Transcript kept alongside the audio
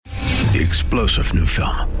The explosive new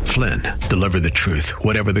film, Flynn, deliver the truth,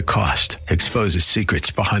 whatever the cost. Exposes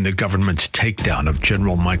secrets behind the government's takedown of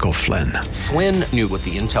General Michael Flynn. Flynn knew what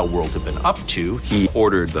the intel world had been up to. He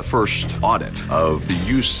ordered the first audit of the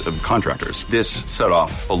use of contractors. This set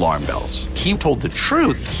off alarm bells. He told the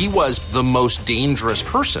truth. He was the most dangerous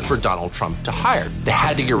person for Donald Trump to hire. They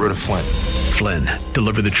had to get rid of Flynn. Flynn,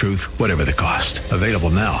 deliver the truth, whatever the cost. Available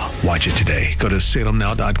now. Watch it today. Go to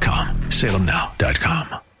salemnow.com.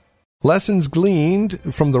 salemnow.com. Lessons gleaned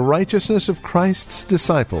from the righteousness of Christ's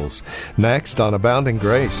disciples. Next on Abounding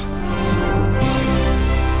Grace.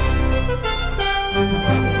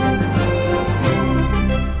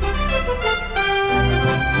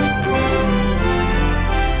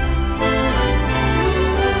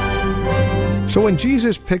 So when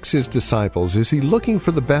Jesus picks his disciples, is he looking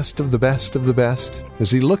for the best of the best of the best? Is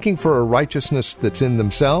he looking for a righteousness that's in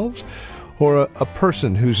themselves, or a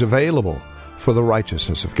person who's available for the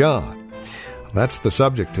righteousness of God? That's the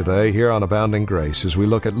subject today here on Abounding Grace as we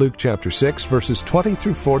look at Luke chapter 6, verses 20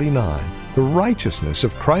 through 49. The righteousness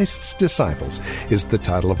of Christ's disciples is the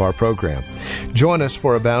title of our program. Join us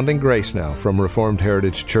for Abounding Grace now from Reformed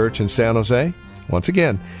Heritage Church in San Jose. Once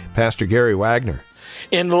again, Pastor Gary Wagner.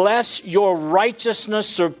 Unless your righteousness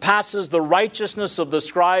surpasses the righteousness of the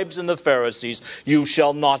scribes and the Pharisees, you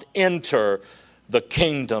shall not enter the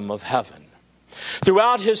kingdom of heaven.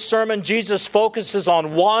 Throughout his sermon, Jesus focuses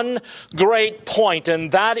on one great point, and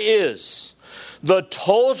that is the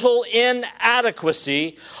total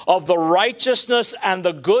inadequacy of the righteousness and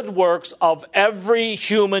the good works of every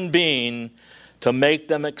human being to make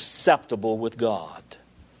them acceptable with God.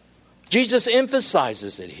 Jesus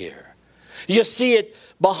emphasizes it here. You see it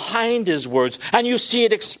behind his words, and you see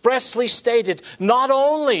it expressly stated not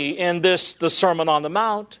only in the Sermon on the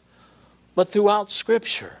Mount, but throughout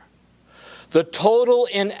Scripture. The total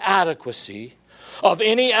inadequacy of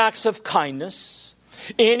any acts of kindness,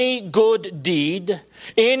 any good deed,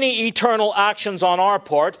 any eternal actions on our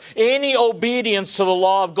part, any obedience to the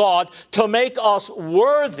law of God to make us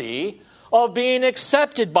worthy of being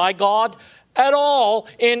accepted by God at all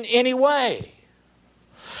in any way.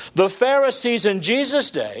 The Pharisees in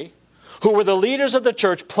Jesus' day, who were the leaders of the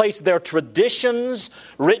church, placed their traditions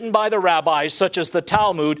written by the rabbis, such as the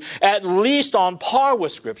Talmud, at least on par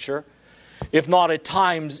with Scripture, if not at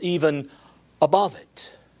times even above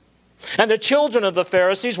it. And the children of the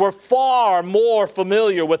Pharisees were far more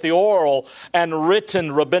familiar with the oral and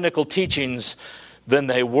written rabbinical teachings than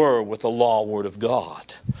they were with the law word of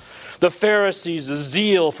God. The Pharisees'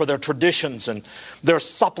 zeal for their traditions and their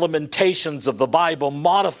supplementations of the Bible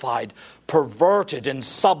modified, perverted, and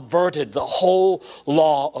subverted the whole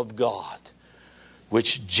law of God,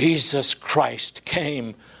 which Jesus Christ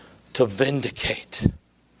came to vindicate.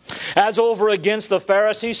 As over against the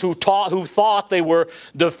Pharisees who thought they were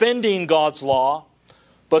defending God's law,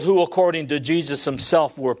 but who, according to Jesus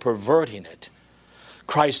himself, were perverting it.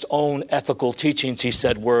 Christ's own ethical teachings, he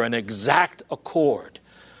said, were in exact accord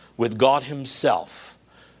with God himself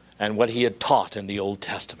and what he had taught in the Old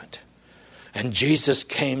Testament. And Jesus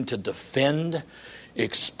came to defend,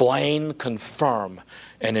 explain, confirm,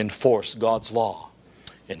 and enforce God's law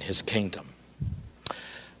in his kingdom.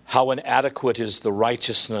 How inadequate is the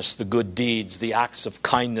righteousness, the good deeds, the acts of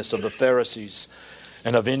kindness of the Pharisees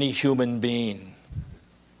and of any human being.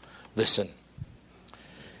 Listen,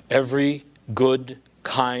 every good,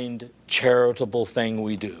 kind, charitable thing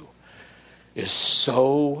we do is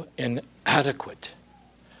so inadequate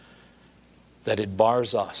that it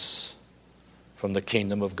bars us from the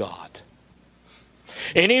kingdom of God.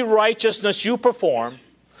 Any righteousness you perform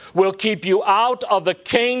will keep you out of the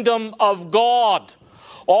kingdom of God.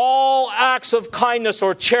 All acts of kindness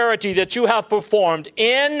or charity that you have performed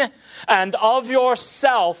in and of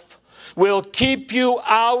yourself will keep you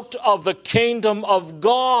out of the kingdom of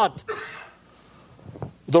God.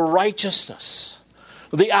 The righteousness,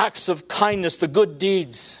 the acts of kindness, the good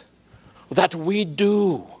deeds that we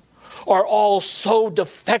do are all so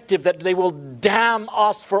defective that they will damn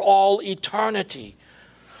us for all eternity.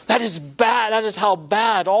 That is bad. That is how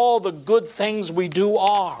bad all the good things we do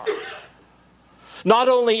are. Not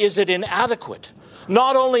only is it inadequate,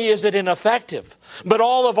 not only is it ineffective, but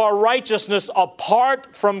all of our righteousness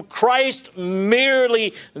apart from Christ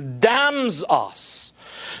merely damns us.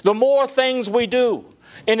 The more things we do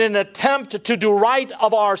in an attempt to do right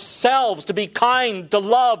of ourselves, to be kind, to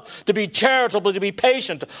love, to be charitable, to be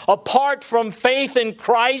patient, apart from faith in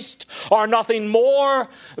Christ, are nothing more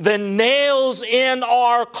than nails in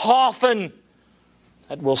our coffin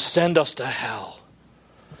that will send us to hell.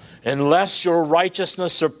 Unless your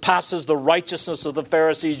righteousness surpasses the righteousness of the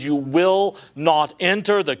Pharisees, you will not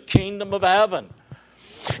enter the kingdom of heaven.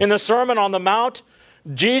 In the Sermon on the Mount,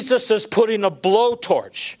 Jesus is putting a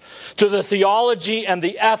blowtorch to the theology and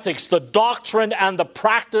the ethics, the doctrine and the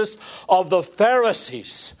practice of the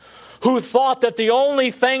Pharisees, who thought that the only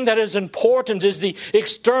thing that is important is the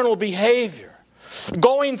external behavior,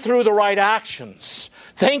 going through the right actions,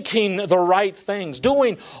 thinking the right things,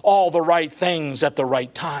 doing all the right things at the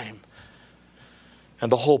right time.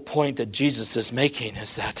 And the whole point that Jesus is making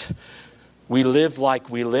is that we live like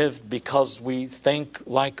we live because we think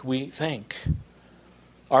like we think.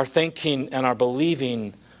 Our thinking and our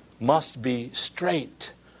believing must be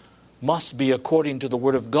straight, must be according to the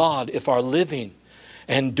Word of God if our living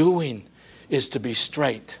and doing is to be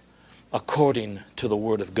straight according to the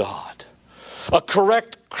Word of God. A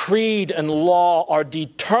correct creed and law are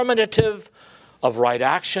determinative of right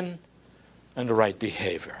action and right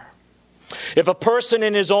behavior. If a person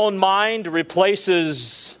in his own mind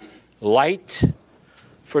replaces light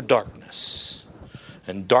for darkness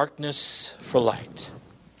and darkness for light,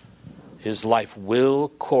 his life will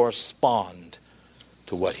correspond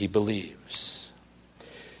to what he believes.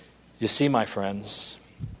 You see, my friends,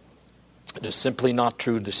 it is simply not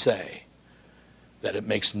true to say that it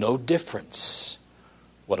makes no difference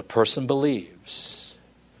what a person believes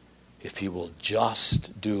if he will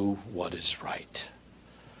just do what is right.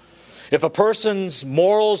 If a person's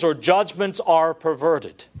morals or judgments are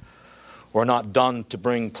perverted or not done to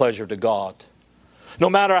bring pleasure to God, no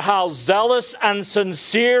matter how zealous and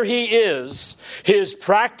sincere he is, his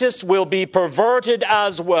practice will be perverted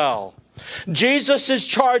as well. Jesus is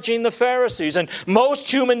charging the Pharisees and most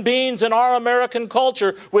human beings in our American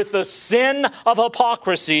culture with the sin of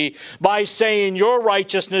hypocrisy by saying your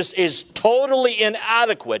righteousness is totally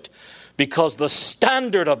inadequate because the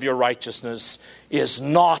standard of your righteousness is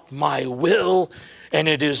not my will and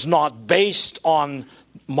it is not based on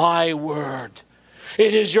my word.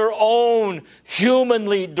 It is your own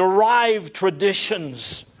humanly derived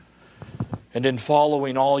traditions. And in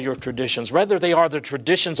following all your traditions, whether they are the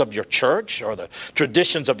traditions of your church or the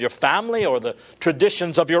traditions of your family or the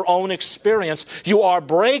traditions of your own experience, you are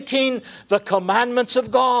breaking the commandments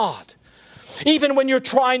of God. Even when you're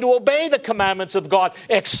trying to obey the commandments of God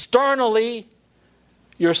externally,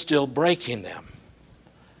 you're still breaking them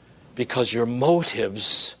because your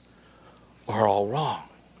motives are all wrong.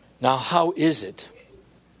 Now, how is it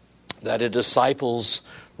that a disciple's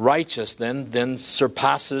righteous then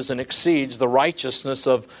surpasses and exceeds the righteousness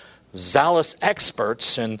of zealous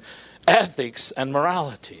experts in ethics and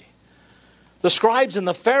morality? The scribes and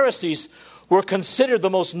the Pharisees were considered the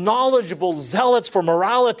most knowledgeable zealots for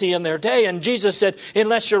morality in their day. And Jesus said,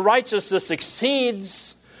 unless your righteousness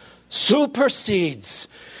exceeds, supersedes,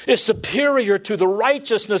 is superior to the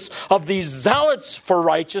righteousness of these zealots for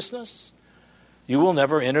righteousness, you will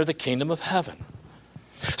never enter the kingdom of heaven.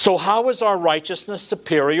 So how is our righteousness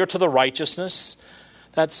superior to the righteousness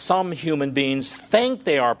that some human beings think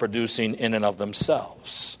they are producing in and of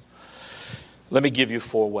themselves? Let me give you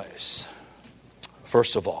 4 ways.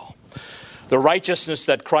 First of all, the righteousness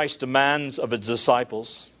that Christ demands of his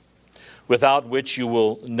disciples, without which you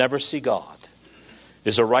will never see God,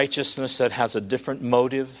 is a righteousness that has a different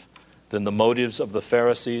motive than the motives of the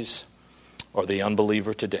Pharisees or the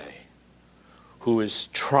unbeliever today, who is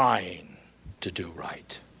trying to do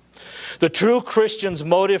right. The true Christian's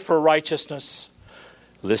motive for righteousness,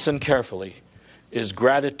 listen carefully, is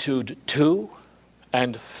gratitude to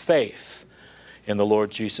and faith in the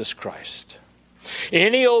Lord Jesus Christ.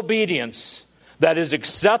 Any obedience that is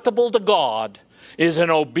acceptable to God is an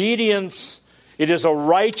obedience, it is a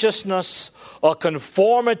righteousness, a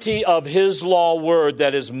conformity of his law word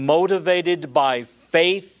that is motivated by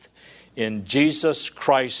faith in Jesus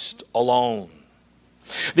Christ alone.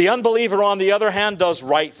 The unbeliever, on the other hand, does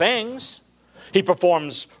right things. He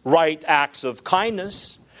performs right acts of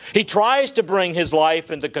kindness. He tries to bring his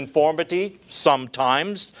life into conformity,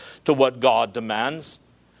 sometimes, to what God demands,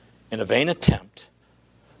 in a vain attempt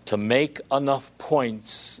to make enough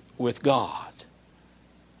points with God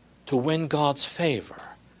to win God's favor.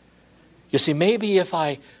 You see, maybe if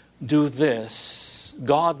I do this,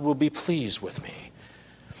 God will be pleased with me.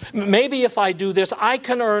 Maybe if I do this, I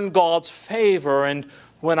can earn God's favor, and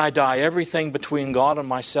when I die, everything between God and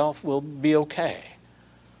myself will be okay.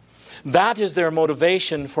 That is their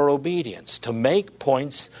motivation for obedience, to make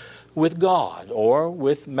points with God or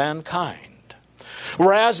with mankind.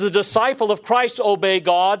 Whereas the disciple of Christ obey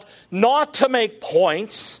God not to make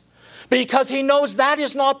points, because he knows that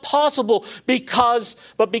is not possible,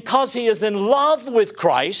 but because he is in love with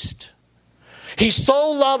Christ. He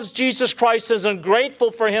so loves Jesus Christ and is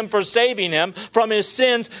grateful for him for saving him from his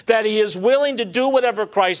sins that he is willing to do whatever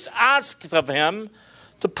Christ asks of him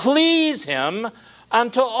to please him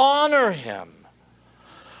and to honor him.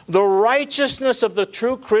 The righteousness of the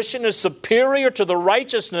true Christian is superior to the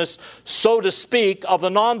righteousness, so to speak, of the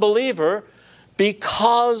non-believer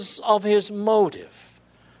because of his motive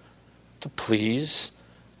to please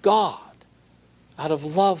God, out of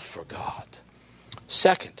love for God.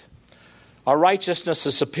 Second, our righteousness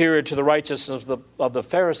is superior to the righteousness of the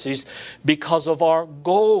Pharisees because of our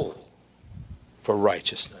goal for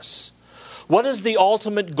righteousness. What is the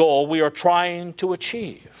ultimate goal we are trying to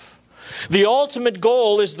achieve? The ultimate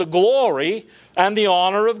goal is the glory and the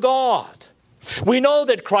honor of God. We know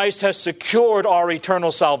that Christ has secured our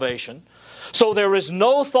eternal salvation, so there is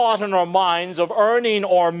no thought in our minds of earning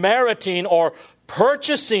or meriting or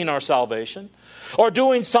purchasing our salvation or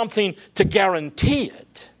doing something to guarantee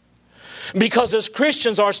it. Because as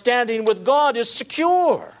Christians, our standing with God is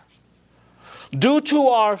secure. Due to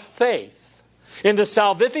our faith in the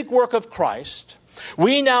salvific work of Christ,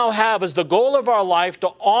 we now have as the goal of our life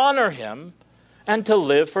to honor him and to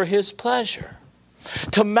live for his pleasure,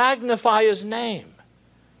 to magnify his name,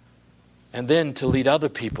 and then to lead other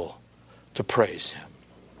people to praise him.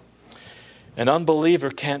 An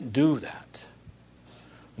unbeliever can't do that,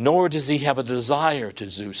 nor does he have a desire to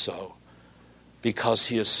do so, because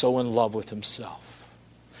he is so in love with himself.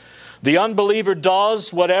 The unbeliever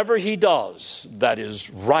does whatever he does that is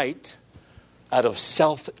right out of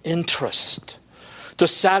self-interest, to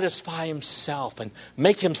satisfy himself and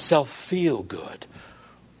make himself feel good,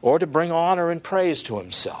 or to bring honor and praise to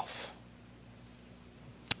himself.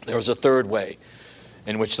 There is a third way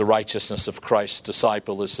in which the righteousness of Christ's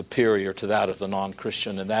disciple is superior to that of the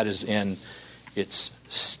non-Christian, and that is in its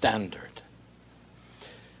standard.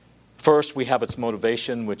 First, we have its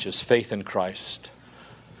motivation, which is faith in Christ.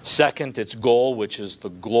 Second, its goal, which is the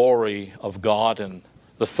glory of God. And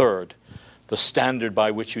the third, the standard by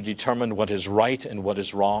which you determine what is right and what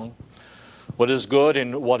is wrong, what is good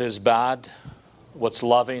and what is bad, what's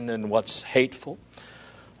loving and what's hateful,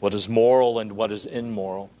 what is moral and what is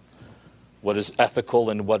immoral, what is ethical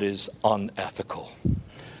and what is unethical.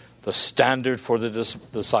 The standard for the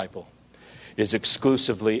disciple is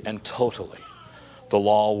exclusively and totally the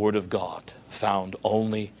law, Word of God, found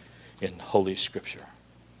only in Holy Scripture.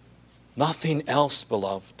 Nothing else,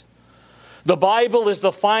 beloved. The Bible is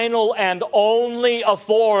the final and only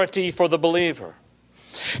authority for the believer.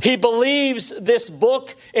 He believes this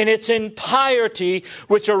book in its entirety,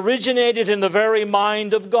 which originated in the very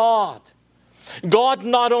mind of God. God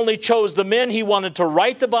not only chose the men he wanted to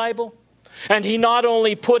write the Bible, and he not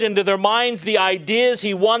only put into their minds the ideas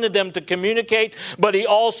he wanted them to communicate, but he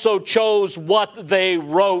also chose what they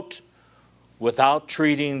wrote without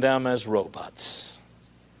treating them as robots.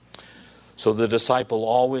 So the disciple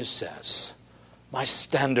always says, my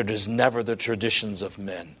standard is never the traditions of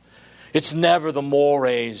men. It's never the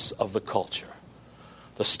mores of the culture.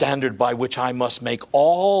 The standard by which I must make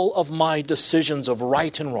all of my decisions of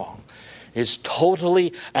right and wrong is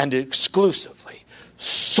totally and exclusively,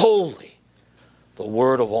 solely, the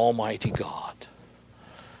Word of Almighty God.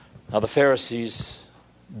 Now the Pharisees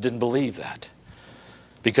didn't believe that,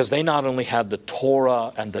 because they not only had the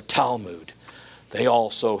Torah and the Talmud, they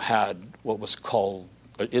also had what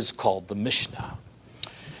is called the Mishnah.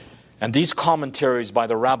 And these commentaries by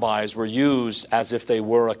the rabbis were used as if they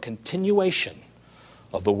were a continuation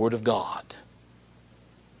of the Word of God.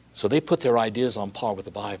 So they put their ideas on par with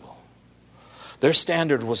the Bible. Their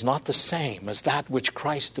standard was not the same as that which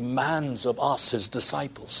Christ demands of us, his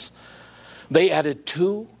disciples. They added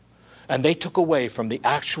to and they took away from the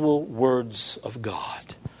actual words of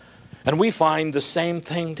God. And we find the same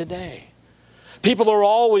thing today. People are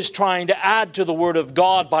always trying to add to the Word of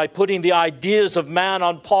God by putting the ideas of man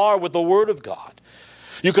on par with the Word of God.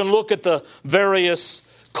 You can look at the various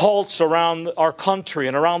cults around our country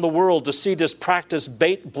and around the world to see this practice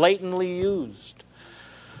blatantly used.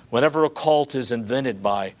 Whenever a cult is invented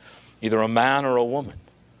by either a man or a woman,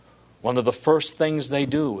 one of the first things they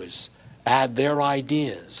do is add their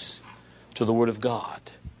ideas to the Word of God.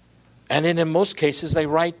 And in most cases, they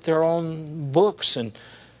write their own books and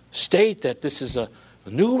state that this is a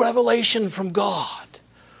new revelation from God,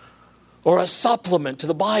 or a supplement to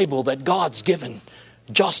the Bible that God's given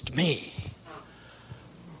just me.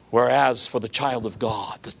 Whereas for the child of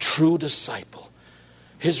God, the true disciple,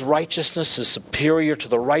 his righteousness is superior to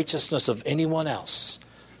the righteousness of anyone else,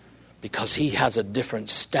 because he has a different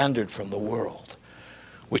standard from the world,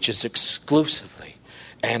 which is exclusively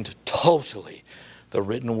and totally the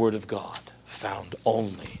written Word of God, found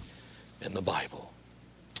only in the Bible.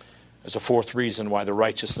 There's a fourth reason why the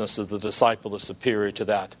righteousness of the disciple is superior to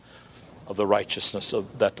that of the righteousness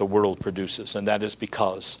that the world produces, and that is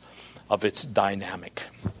because of its dynamic.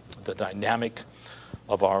 The dynamic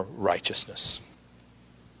of our righteousness.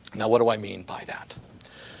 Now, what do I mean by that?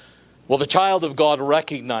 Well, the child of God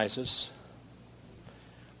recognizes,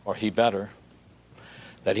 or he better,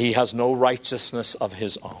 that he has no righteousness of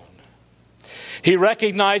his own. He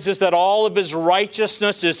recognizes that all of his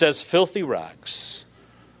righteousness is as filthy rags,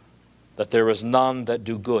 that there is none that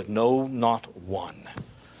do good, no, not one.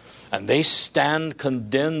 And they stand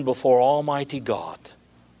condemned before Almighty God.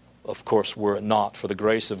 Of course, were it not for the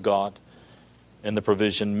grace of God and the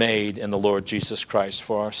provision made in the Lord Jesus Christ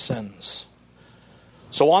for our sins.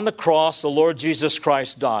 So on the cross, the Lord Jesus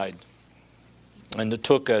Christ died, and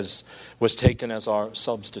was taken as our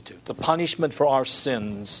substitute. The punishment for our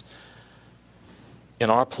sins in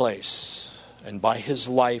our place, and by his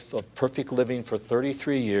life of perfect living for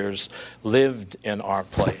 33 years, lived in our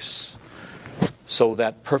place. So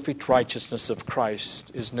that perfect righteousness of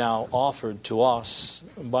Christ is now offered to us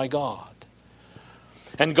by God.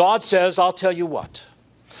 And God says, I'll tell you what.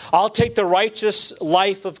 I'll take the righteous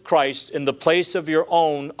life of Christ in the place of your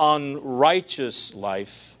own unrighteous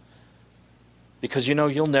life, because you know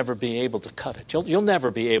you'll never be able to cut it. You'll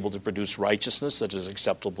never be able to produce righteousness that is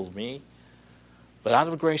acceptable to me. But out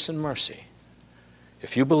of grace and mercy,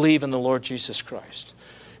 if you believe in the Lord Jesus Christ,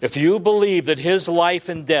 if you believe that his life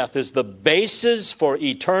and death is the basis for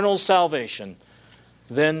eternal salvation,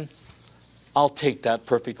 then I'll take that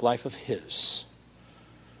perfect life of his,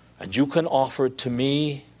 and you can offer it to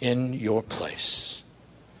me in your place.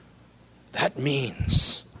 That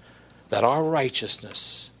means that our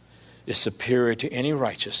righteousness is superior to any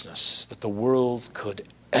righteousness that the world could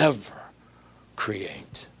ever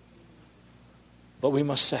create. But we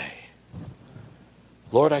must say,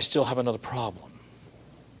 Lord, I still have another problem.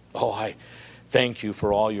 Oh, I thank you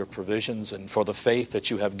for all your provisions and for the faith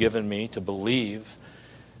that you have given me to believe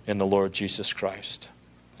in the Lord Jesus Christ.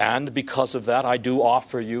 And because of that, I do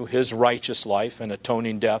offer you his righteous life and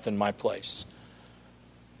atoning death in my place.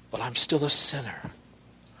 But I'm still a sinner.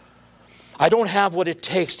 I don't have what it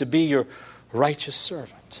takes to be your righteous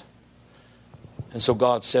servant. And so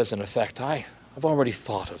God says, in effect, I've already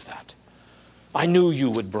thought of that. I knew you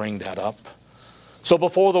would bring that up. So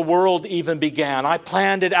before the world even began, I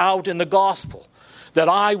planned it out in the gospel that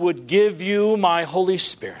I would give you my Holy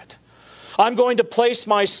Spirit. I'm going to place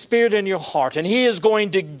my Spirit in your heart, and he is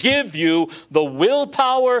going to give you the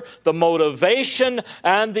willpower, the motivation,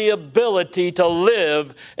 and the ability to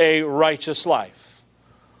live a righteous life.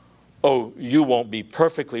 Oh, you won't be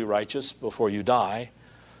perfectly righteous before you die,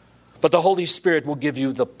 but the Holy Spirit will give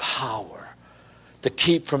you the power to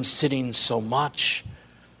keep from sinning so much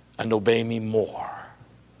and obey me more.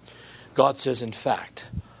 God says, in fact,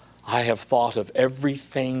 I have thought of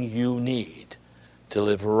everything you need to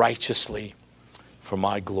live righteously for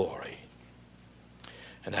my glory.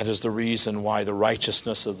 And that is the reason why the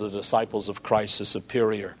righteousness of the disciples of Christ is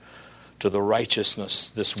superior to the righteousness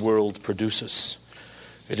this world produces.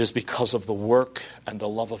 It is because of the work and the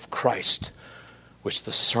love of Christ which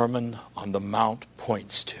the Sermon on the Mount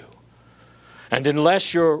points to. And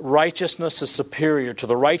unless your righteousness is superior to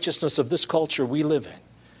the righteousness of this culture we live in,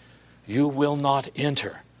 you will not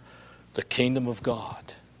enter the kingdom of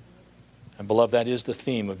God. And beloved, that is the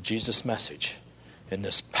theme of Jesus' message in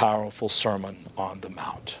this powerful Sermon on the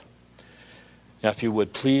Mount. Now, if you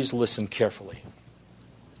would, please listen carefully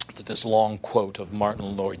to this long quote of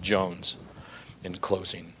Martin Lloyd-Jones in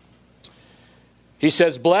closing. He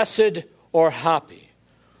says, "Blessed or happy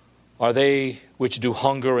are they which do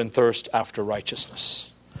hunger and thirst after righteousness.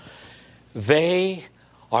 They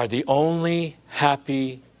are the only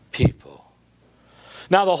happy people."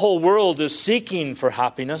 Now, the whole world is seeking for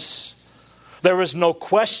happiness. There is no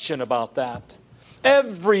question about that.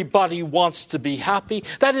 Everybody wants to be happy.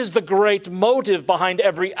 That is the great motive behind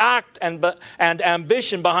every act and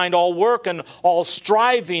ambition, behind all work and all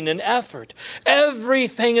striving and effort.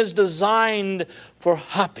 Everything is designed for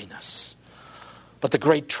happiness. But the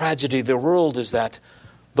great tragedy of the world is that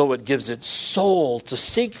though it gives its soul to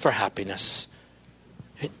seek for happiness,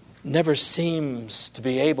 it never seems to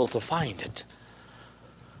be able to find it.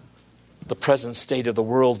 The present state of the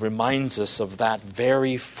world reminds us of that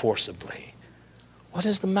very forcibly. What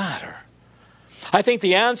is the matter? I think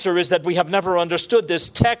the answer is that we have never understood this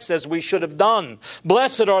text as we should have done.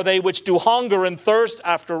 Blessed are they which do hunger and thirst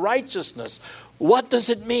after righteousness. What does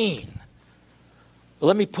it mean?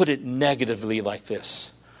 Let me put it negatively like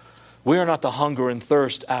this. We are not to hunger and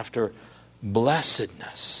thirst after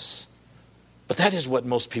blessedness. But that is what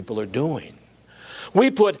most people are doing. We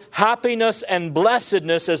put happiness and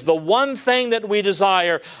blessedness as the one thing that we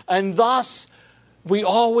desire, and thus we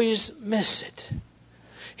always miss it.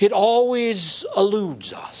 It always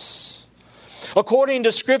eludes us. According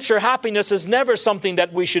to Scripture, happiness is never something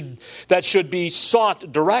that should be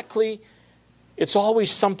sought directly. It's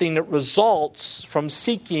always something that results from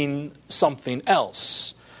seeking something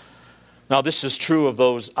else. Now, this is true of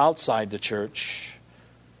those outside the church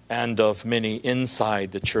and of many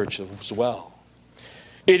inside the church as well.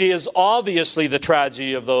 It is obviously the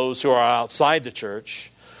tragedy of those who are outside the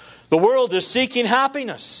church. The world is seeking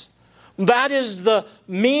happiness. That is the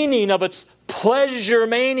meaning of its pleasure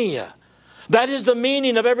mania. That is the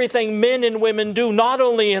meaning of everything men and women do, not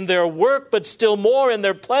only in their work, but still more in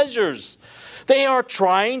their pleasures. They are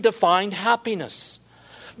trying to find happiness.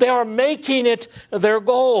 They are making it their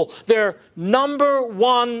goal, their number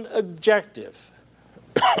one objective.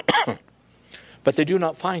 But they do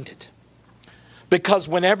not find it. Because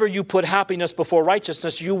whenever you put happiness before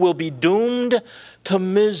righteousness, you will be doomed to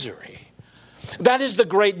misery. That is the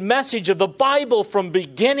great message of the Bible from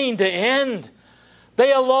beginning to end.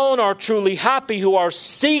 They alone are truly happy who are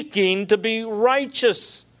seeking to be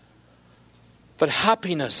righteous. But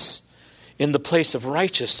happiness in the place of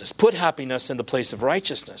righteousness. Put happiness in the place of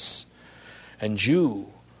righteousness, and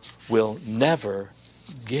you will never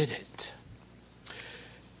get it.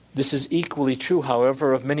 This is equally true,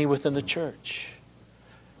 however, of many within the church.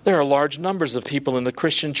 There are large numbers of people in the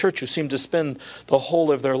Christian church who seem to spend the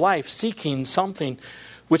whole of their life seeking something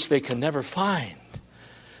which they can never find,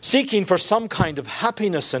 seeking for some kind of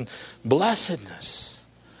happiness and blessedness.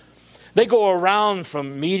 They go around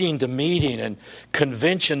from meeting to meeting and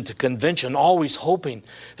convention to convention, always hoping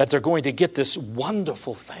that they're going to get this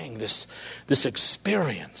wonderful thing, this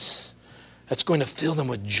experience that's going to fill them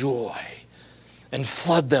with joy and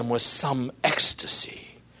flood them with some ecstasy.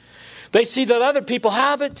 They see that other people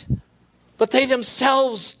have it, but they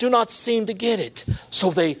themselves do not seem to get it.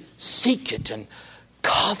 So they seek it and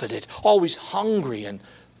covet it, always hungry and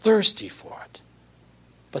thirsty for it.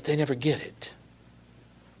 But they never get it.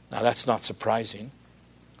 Now that's not surprising.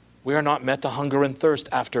 We are not meant to hunger and thirst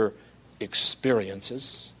after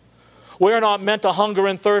experiences. We are not meant to hunger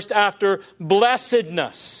and thirst after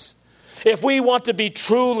blessedness. If we want to be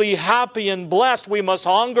truly happy and blessed, we must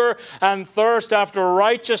hunger and thirst after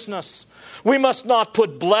righteousness. We must not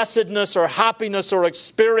put blessedness or happiness or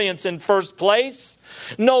experience in first place.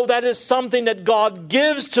 No, that is something that God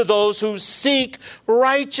gives to those who seek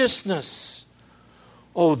righteousness.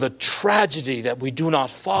 Oh, the tragedy that we do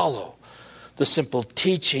not follow the simple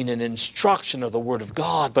teaching and instruction of the Word of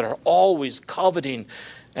God, but are always coveting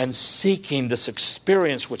and seeking this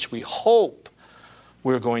experience which we hope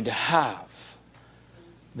we're going to have.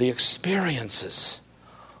 The experiences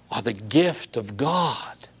are the gift of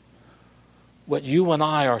God. What you and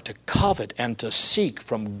I are to covet and to seek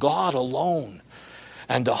from God alone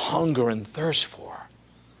and to hunger and thirst for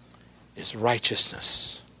is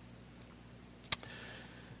righteousness.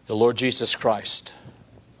 The Lord Jesus Christ,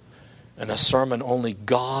 in a sermon only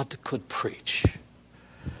God could preach,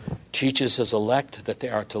 teaches His elect that they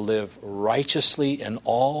are to live righteously in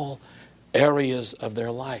all areas of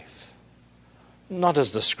their life. Not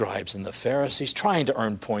as the scribes and the Pharisees, trying to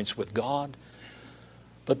earn points with God,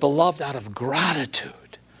 but beloved out of gratitude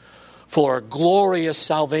for a glorious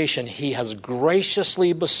salvation He has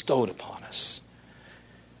graciously bestowed upon us,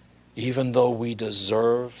 even though we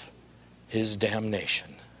deserve His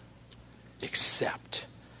damnation, except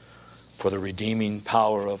for the redeeming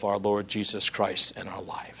power of our Lord Jesus Christ in our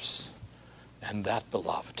lives. And that,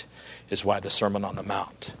 beloved, is why the Sermon on the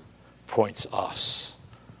Mount points us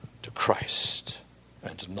to Christ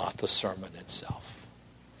and not the sermon itself.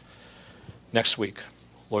 Next week,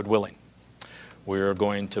 Lord willing, we're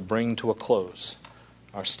going to bring to a close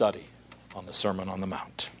our study on the Sermon on the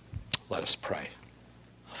Mount. Let us pray.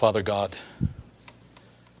 Father God,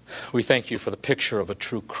 we thank you for the picture of a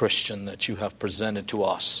true Christian that you have presented to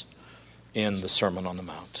us in the Sermon on the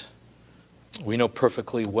Mount. We know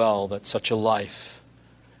perfectly well that such a life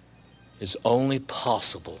is only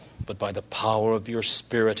possible but by the power of your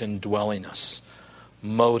Spirit indwelling us,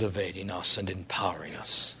 motivating us and empowering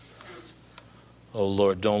us. Oh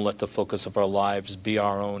Lord, don't let the focus of our lives be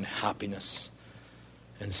our own happiness.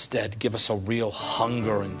 Instead, give us a real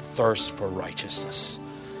hunger and thirst for righteousness,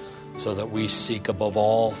 so that we seek above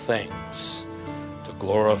all things to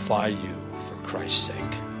glorify you for Christ's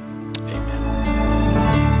sake. Amen.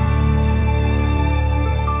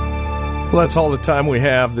 Well, that's all the time we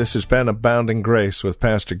have. This has been Abounding Grace with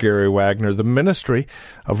Pastor Gary Wagner, the ministry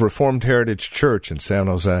of Reformed Heritage Church in San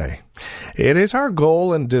Jose. It is our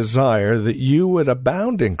goal and desire that you would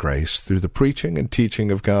abound in grace through the preaching and teaching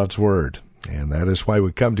of God's Word. And that is why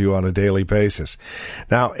we come to you on a daily basis.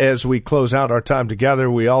 Now, as we close out our time together,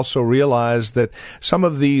 we also realize that some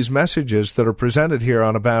of these messages that are presented here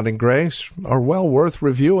on Abounding Grace are well worth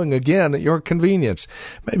reviewing again at your convenience.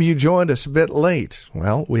 Maybe you joined us a bit late.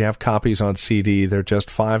 Well, we have copies on CD. They're just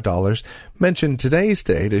 $5. Mention today's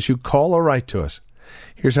date as you call or write to us.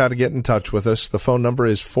 Here's how to get in touch with us. The phone number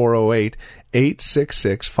is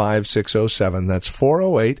 408-866-5607. That's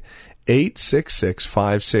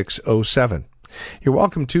 408-866-5607. You're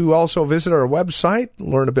welcome to also visit our website,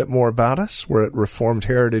 learn a bit more about us. We're at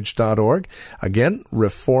reformedheritage.org. Again,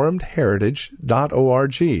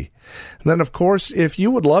 reformedheritage.org. And then, of course, if you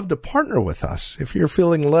would love to partner with us, if you're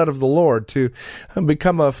feeling led of the Lord to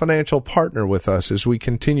become a financial partner with us as we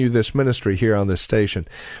continue this ministry here on this station,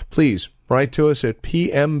 please write to us at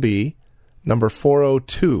PMB number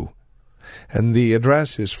 402. And the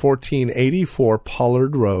address is 1484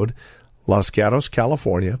 Pollard Road, Los Gatos,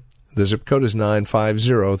 California. The zip code is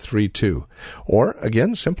 95032. Or,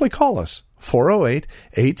 again, simply call us,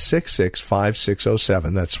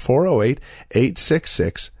 408-866-5607. That's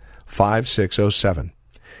 408-866-5607.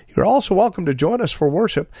 You're also welcome to join us for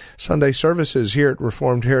worship. Sunday services here at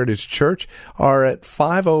Reformed Heritage Church are at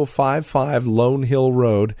 5055 Lone Hill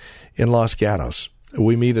Road in Los Gatos.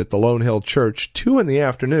 We meet at the Lone Hill Church 2 in the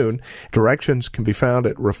afternoon. Directions can be found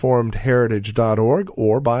at reformedheritage.org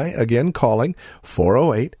or by, again, calling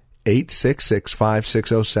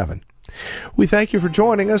 408-866-5607. We thank you for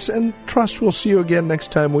joining us and trust we'll see you again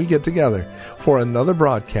next time we get together for another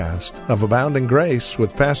broadcast of Abounding Grace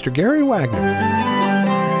with Pastor Gary Wagner.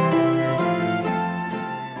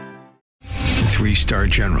 3-star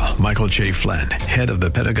General Michael J. Flynn, head of the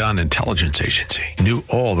Pentagon Intelligence Agency, knew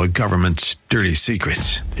all the government's dirty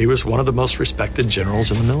secrets. He was one of the most respected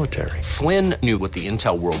generals in the military. Flynn knew what the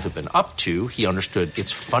intel world had been up to. He understood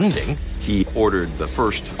its funding. He ordered the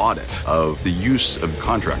first audit of the use of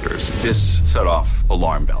contractors. This set off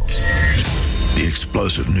alarm bells. The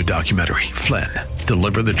explosive new documentary, Flynn,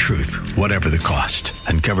 Deliver the Truth, Whatever the Cost,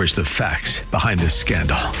 uncovers the facts behind this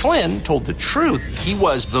scandal. Flynn told the truth. He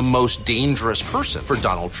was the most dangerous person for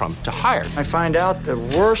Donald Trump to hire. I find out the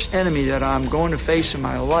worst enemy that I'm going to face in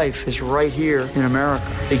my life is right here in America.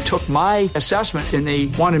 They took my assessment and they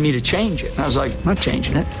wanted me to change it. And I was like, I'm not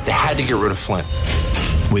changing it. They had to get rid of Flynn.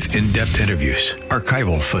 With in-depth interviews,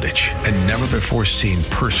 archival footage, and never-before-seen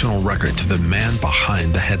personal records of the man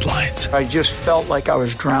behind the headlines. I just felt like I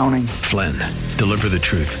was drowning. Flynn, Deliver the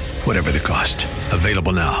Truth, Whatever the Cost.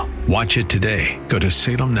 Available now. Watch it today. Go to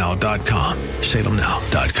salemnow.com.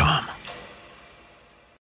 salemnow.com.